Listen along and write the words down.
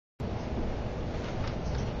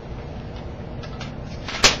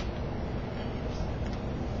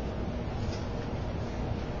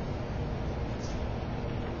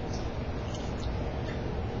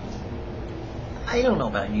I don't know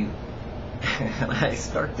about you. I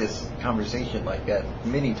start this conversation like that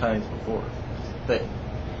many times before. But,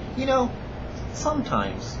 you know,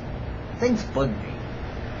 sometimes things bug me.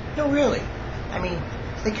 No, really. I mean,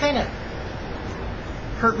 they kind of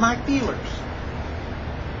hurt my feelers.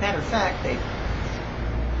 Matter of fact, they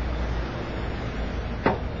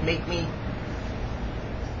make me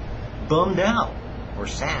bummed out or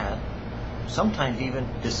sad. Sometimes even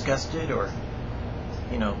disgusted or,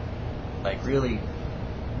 you know, like really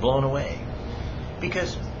blown away.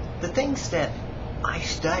 Because the things that I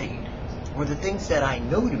studied or the things that I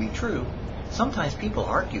know to be true, sometimes people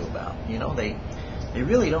argue about. You know, they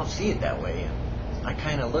really don't see it that way. And I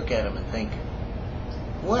kind of look at them and think,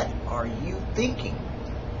 what are you thinking?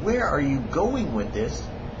 Where are you going with this?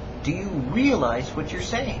 Do you realize what you're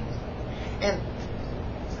saying? And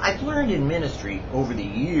I've learned in ministry over the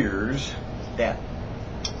years that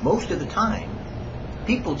most of the time,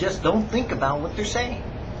 people just don't think about what they're saying.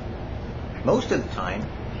 Most of the time,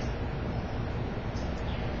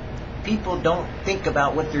 people don't think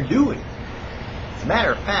about what they're doing. As a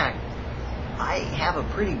matter of fact, I have a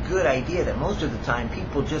pretty good idea that most of the time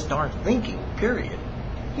people just aren't thinking, period.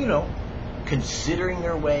 You know, considering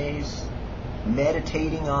their ways,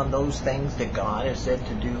 meditating on those things that God has said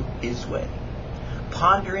to do His way,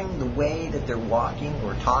 pondering the way that they're walking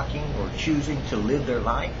or talking or choosing to live their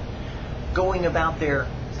life, going about their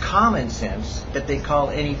common sense that they call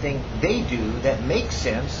anything they do that makes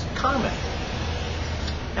sense common.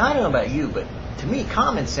 Now, I don't know about you, but to me,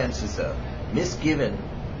 common sense is a misgiven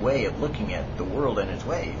way of looking at the world and its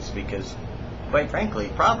ways, because, quite frankly,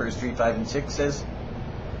 Proverbs 3, 5, and 6 says,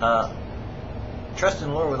 trust in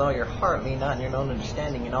the Lord with all your heart, lean not in your own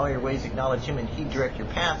understanding, in all your ways acknowledge Him, and He direct your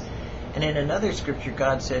path. And in another scripture,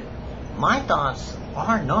 God said, my thoughts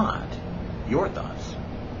are not your thoughts.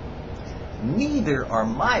 Neither are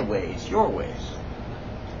my ways your ways.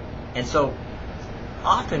 And so,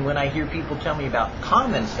 often when I hear people tell me about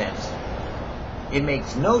common sense, it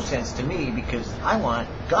makes no sense to me, because I want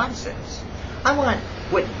God's sense. I want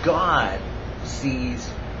what God sees,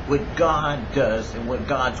 what God does, and what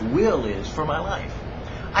God's will is for my life.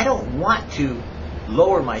 I don't want to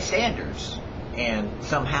lower my standards and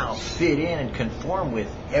somehow fit in and conform with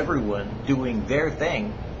everyone doing their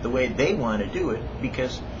thing the way they want to do it,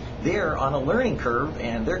 because they're on a learning curve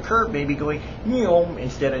and their curve may be going neom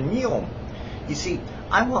instead of neom. You see,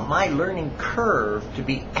 I want my learning curve to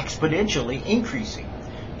be exponentially increasing,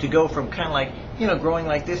 to go from kind of like, you know, growing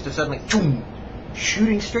like this to suddenly boom,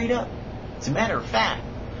 shooting straight up. As a matter of fact,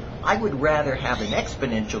 I would rather have an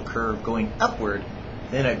exponential curve going upward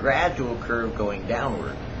than a gradual curve going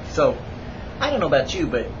downward. So, I don't know about you,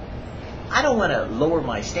 but I don't want to lower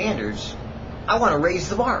my standards. I want to raise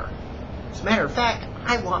the bar. As a matter of fact,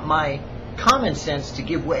 I want my common sense to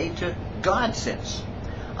give way to God's sense.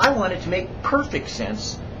 I want it to make perfect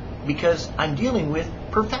sense, because I'm dealing with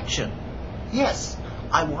perfection. Yes,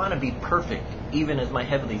 I want to be perfect, even as my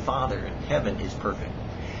Heavenly Father in heaven is perfect.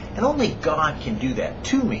 And only God can do that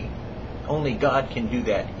to me. Only God can do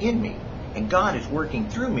that in me. And God is working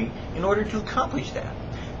through me in order to accomplish that.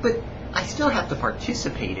 But I still have to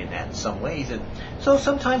participate in that in some ways. And so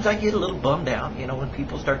sometimes I get a little bummed out, you know, when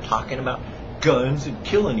people start talking about guns and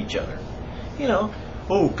killing each other. You know,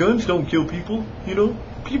 oh, guns don't kill people, you know,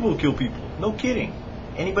 people kill people. No kidding.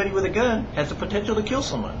 Anybody with a gun has the potential to kill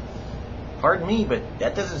someone. Pardon me, but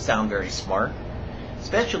that doesn't sound very smart.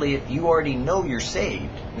 Especially if you already know you're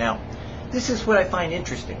saved. Now, this is what I find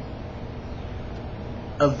interesting.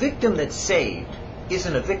 A victim that's saved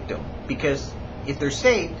isn't a victim, because if they're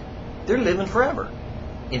saved, they're living forever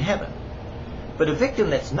in heaven. But a victim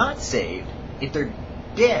that's not saved, if they're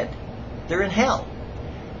dead, they're in hell.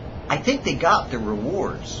 I think they got their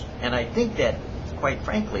rewards, and I think that, quite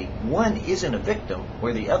frankly, one isn't a victim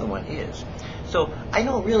where the other one is. So I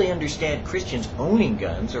don't really understand Christians owning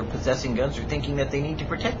guns or possessing guns or thinking that they need to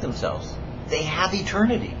protect themselves. They have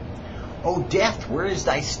eternity. O death, where is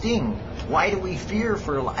thy sting? Why do we fear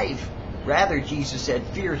for life? Rather, Jesus said,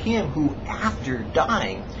 fear Him who, after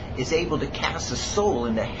dying, is able to cast a soul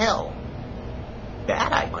into hell.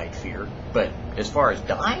 That I might fear, but as far as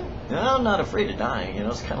dying, no, I'm not afraid of dying. You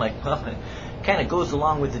know, it's kind of like, well, it kind of goes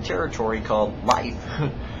along with the territory called life.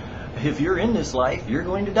 If you're in this life, you're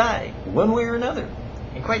going to die, one way or another.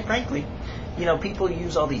 And quite frankly, you know, people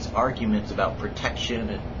use all these arguments about protection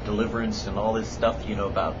and deliverance and all this stuff, you know,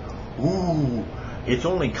 about, ooh, it's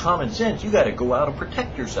only common sense. You got to go out and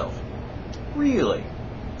protect yourself. Really?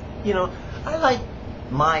 You know, I like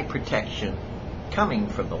my protection coming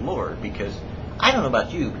from the Lord, because I don't know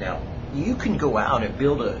about you, now, you can go out and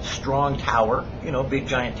build a strong tower, you know, big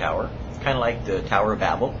giant tower, kind of like the Tower of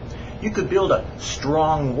Babel. You could build a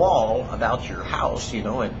strong wall about your house,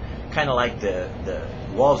 and kind of like the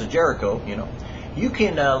walls of Jericho, You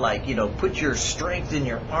can, put your strength in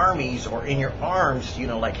your armies or in your arms,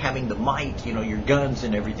 like having the might, your guns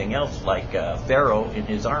and everything else, like Pharaoh in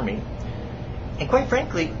his army. And quite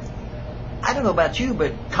frankly, I don't know about you,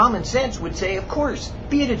 but common sense would say, of course,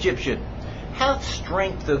 be an Egyptian. Have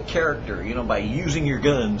strength of character, by using your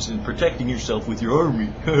guns and protecting yourself with your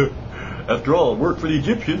army. After all, it worked for the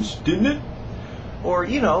Egyptians, didn't it? Or,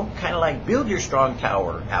 kind of like build your strong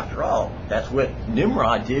tower. After all, that's what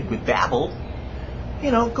Nimrod did with Babel.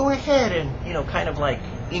 Go ahead and, kind of like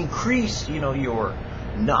increase, your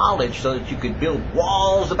knowledge so that you could build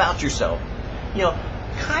walls about yourself.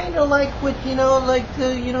 Kind of like what,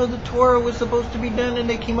 the Torah was supposed to be done, and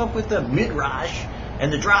they came up with the Midrash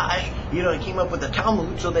and the Drash, they came up with the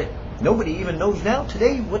Talmud so that nobody even knows now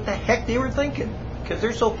today what the heck they were thinking. Because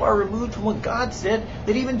they're so far removed from what God said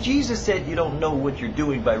that even Jesus said you don't know what you're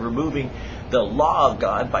doing by removing the law of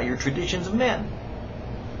God by your traditions of men.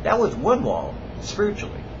 That was one wall,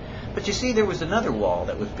 spiritually. But you see, there was another wall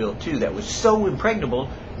that was built too that was so impregnable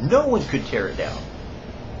no one could tear it down.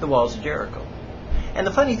 The walls of Jericho. And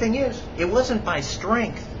the funny thing is, it wasn't by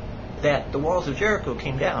strength that the walls of Jericho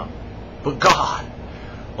came down, but God.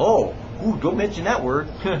 Oh, don't mention that word.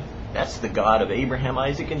 That's the God of Abraham,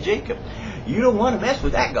 Isaac, and Jacob. You don't want to mess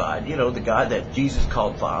with that God. The God that Jesus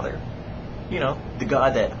called Father. The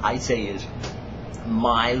God that I say is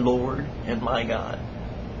my Lord and my God.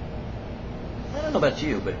 I don't know about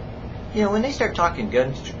you, but, when they start talking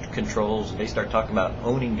gun controls, and they start talking about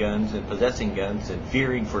owning guns and possessing guns and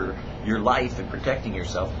fearing for your life and protecting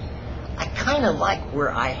yourself, I kind of like where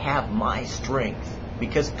I have my strength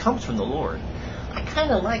because it comes from the Lord. I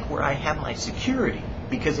kind of like where I have my security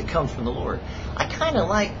because it comes from the Lord. I kind of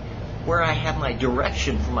like where I have my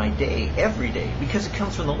direction for my day, every day, because it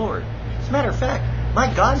comes from the Lord. As a matter of fact,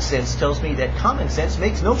 my God sense tells me that common sense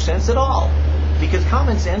makes no sense at all. Because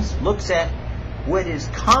common sense looks at what is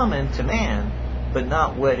common to man, but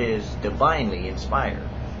not what is divinely inspired.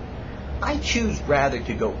 I choose rather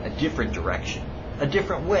to go a different direction, a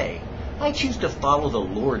different way. I choose to follow the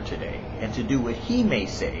Lord today and to do what He may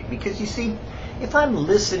say. Because you see, if I'm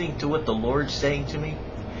listening to what the Lord's saying to me,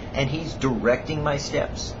 and He's directing my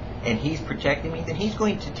steps, and He's protecting me, then He's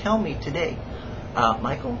going to tell me today,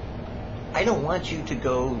 Michael, I don't want you to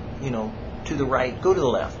go, to the right, go to the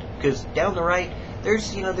left. Because down the right,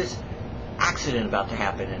 there's, this accident about to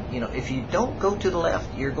happen. And, if you don't go to the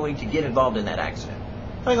left, you're going to get involved in that accident.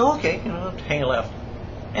 I go, okay, hang a left.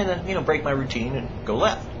 And then, break my routine and go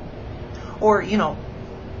left. Or,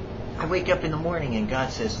 I wake up in the morning and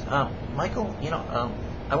God says, Michael,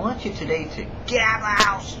 I want you today to get out of the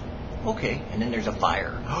house. Okay, and then there's a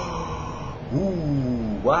fire.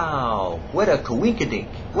 Ooh, wow, what a coinkydink,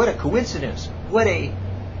 what a coincidence, what a,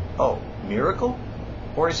 miracle?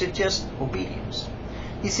 Or is it just obedience?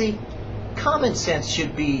 You see, common sense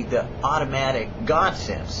should be the automatic God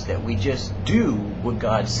sense that we just do what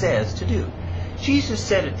God says to do. Jesus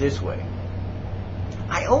said it this way,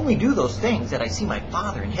 I only do those things that I see my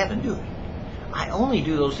Father in heaven doing. I only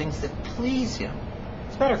do those things that please Him.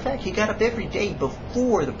 As a matter of fact, He got up every day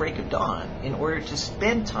before the break of dawn in order to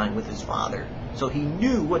spend time with His Father, so He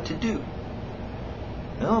knew what to do.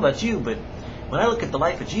 I don't know about you, but when I look at the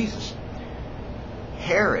life of Jesus,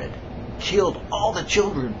 Herod killed all the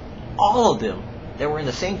children, all of them, that were in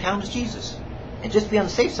the same town as Jesus. And just to be on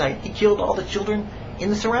the safe side, he killed all the children in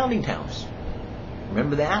the surrounding towns.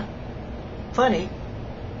 Remember that? Funny,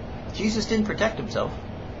 Jesus didn't protect Himself.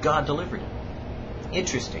 God delivered Him.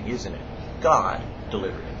 Interesting, isn't it? God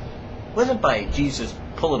delivered Him. It wasn't by Jesus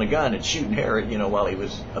pulling a gun and shooting Herod, while he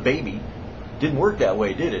was a baby. Didn't work that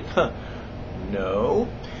way, did it? No.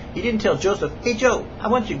 He didn't tell Joseph, hey Joe, I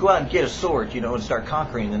want you to go out and get a sword, and start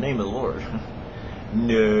conquering in the name of the Lord.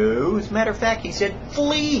 No. As a matter of fact, he said,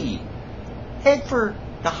 flee. Head for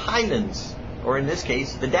the highlands, or in this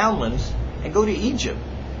case, the downlands, and go to Egypt.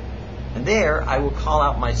 And there I will call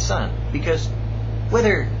out my son. Because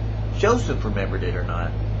whether Joseph remembered it or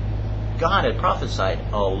not, God had prophesied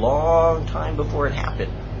a long time before it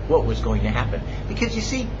happened what was going to happen. Because you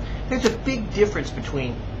see, there's a big difference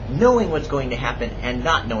between knowing what's going to happen and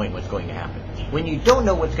not knowing what's going to happen. When you don't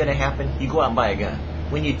know what's going to happen, you go out and buy a gun.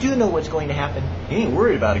 When you do know what's going to happen, you ain't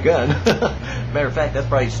worried about a gun. Matter of fact, that's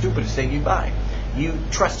probably the stupidest thing you buy. You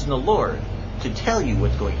trust in the Lord to tell you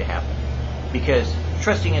what's going to happen. Because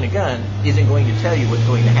trusting in a gun isn't going to tell you what's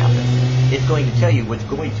going to happen. It's going to tell you what's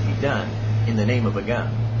going to be done in the name of a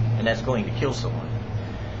gun. And that's going to kill someone.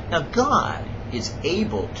 Now God is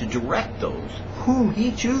able to direct those whom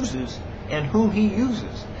He chooses and whom He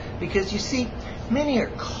uses. Because you see, Many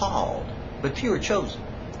are called, but few are chosen.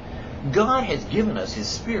 God has given us His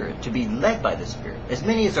Spirit to be led by the Spirit. As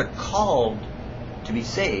many as are called to be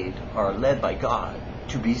saved are led by God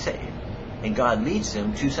to be saved. And God leads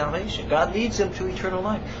them to salvation. God leads them to eternal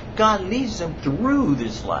life. God leads them through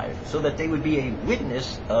this life so that they would be a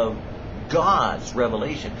witness of God's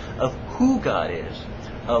revelation, of who God is,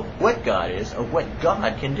 of what God is, of what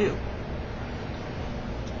God can do.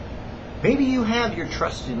 Maybe you have your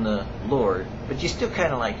trust in the Lord, but you still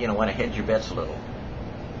kind of want to hedge your bets a little.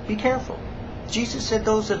 Be careful. Jesus said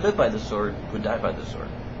those that live by the sword would die by the sword.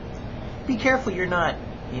 Be careful you're not,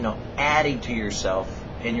 adding to yourself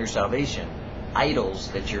and your salvation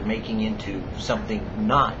idols that you're making into something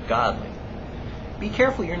not godly. Be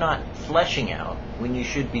careful you're not fleshing out when you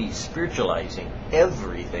should be spiritualizing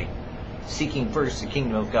everything, seeking first the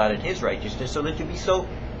kingdom of God and His righteousness, so that you'll be so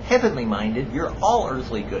heavenly minded, you're all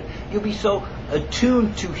earthly good. You'll be so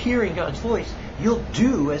attuned to hearing God's voice, you'll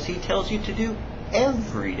do as He tells you to do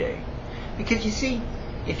every day. Because you see,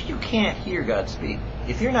 if you can't hear God speak,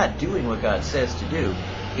 if you're not doing what God says to do,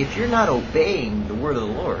 if you're not obeying the word of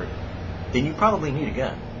the Lord, then you probably need a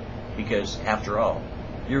gun. Because after all,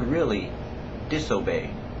 you're really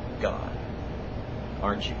disobeying God,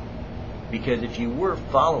 aren't you? Because if you were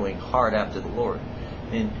following hard after the Lord,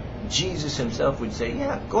 then Jesus Himself would say,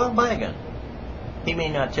 yeah, go out and buy a gun. He may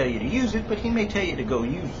not tell you to use it, but He may tell you to go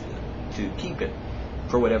use it, to keep it,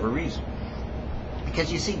 for whatever reason.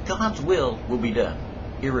 Because you see, God's will be done,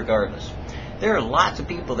 irregardless. There are lots of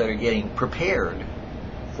people that are getting prepared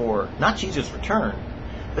for not Jesus' return,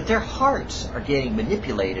 but their hearts are getting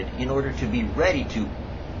manipulated in order to be ready to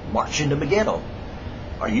march into Megiddo.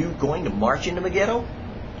 Are you going to march into Megiddo?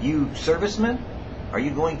 You servicemen? Are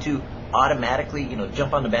you going to automatically,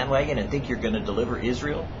 jump on the bandwagon and think you're going to deliver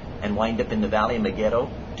Israel and wind up in the valley of Megiddo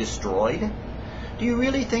destroyed? Do you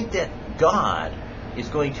really think that God is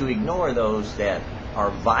going to ignore those that are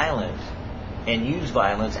violent and use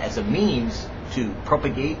violence as a means to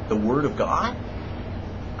propagate the Word of God?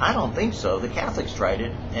 I don't think so. The Catholics tried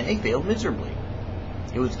it, and they failed miserably.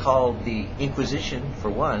 It was called the Inquisition for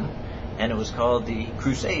one, and it was called the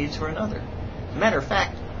Crusades for another. As a matter of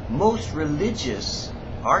fact, most religious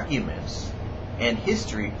arguments and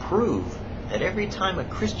history prove that every time a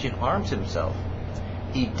Christian arms himself,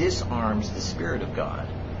 he disarms the Spirit of God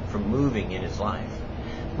from moving in his life.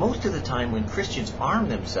 Most of the time when Christians arm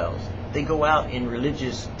themselves, they go out in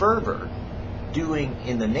religious fervor, doing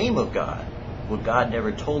in the name of God what God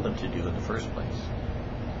never told them to do in the first place.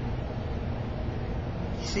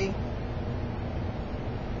 You see,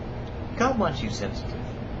 God wants you sensitive.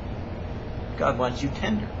 God wants you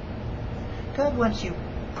tender. God wants you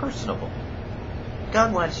personable.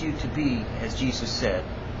 God wants you to be, as Jesus said,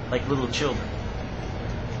 like little children.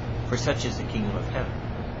 For such is the kingdom of heaven.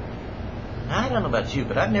 Now, I don't know about you,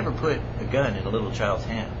 but I've never put a gun in a little child's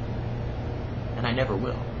hand. And I never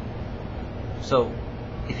will. So,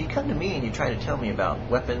 if you come to me and you try to tell me about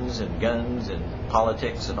weapons and guns and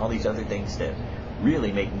politics and all these other things that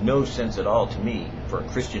really make no sense at all to me for a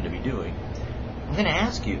Christian to be doing, I'm going to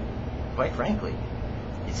ask you, quite frankly,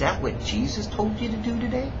 is that what Jesus told you to do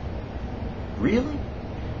today? Really?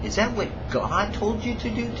 Is that what God told you to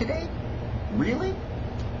do today? Really?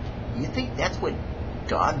 You think that's what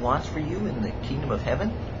God wants for you in the kingdom of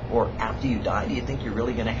heaven? Or after you die, do you think you're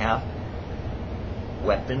really going to have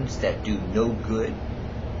weapons that do no good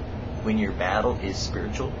when your battle is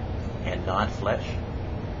spiritual and not flesh?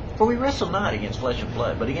 For we wrestle not against flesh and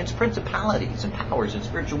blood, but against principalities and powers and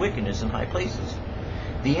spiritual wickedness in high places.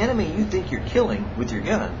 The enemy you think you're killing with your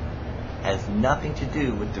gun has nothing to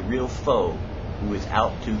do with the real foe who is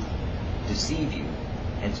out to deceive you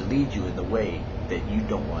and to lead you in the way that you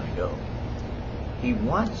don't want to go. He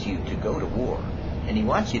wants you to go to war, and he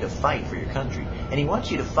wants you to fight for your country, and he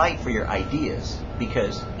wants you to fight for your ideas,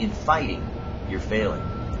 because in fighting, you're failing.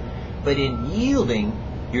 But in yielding,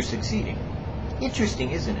 you're succeeding.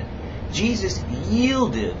 Interesting, isn't it? Jesus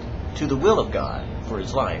yielded to the will of God for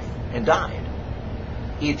his life and died.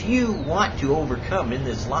 If you want to overcome in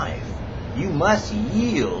this life, you must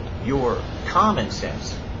yield your common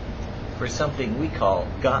sense for something we call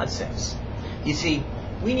God sense. You see,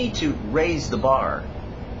 we need to raise the bar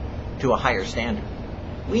to a higher standard.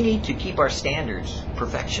 We need to keep our standards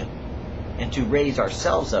perfection and to raise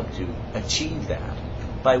ourselves up to achieve that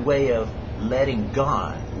by way of letting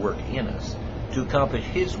God work in us to accomplish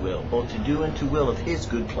his will, both to do and to will of his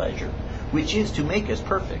good pleasure, which is to make us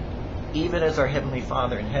perfect, even as our Heavenly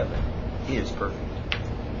Father in heaven is perfect.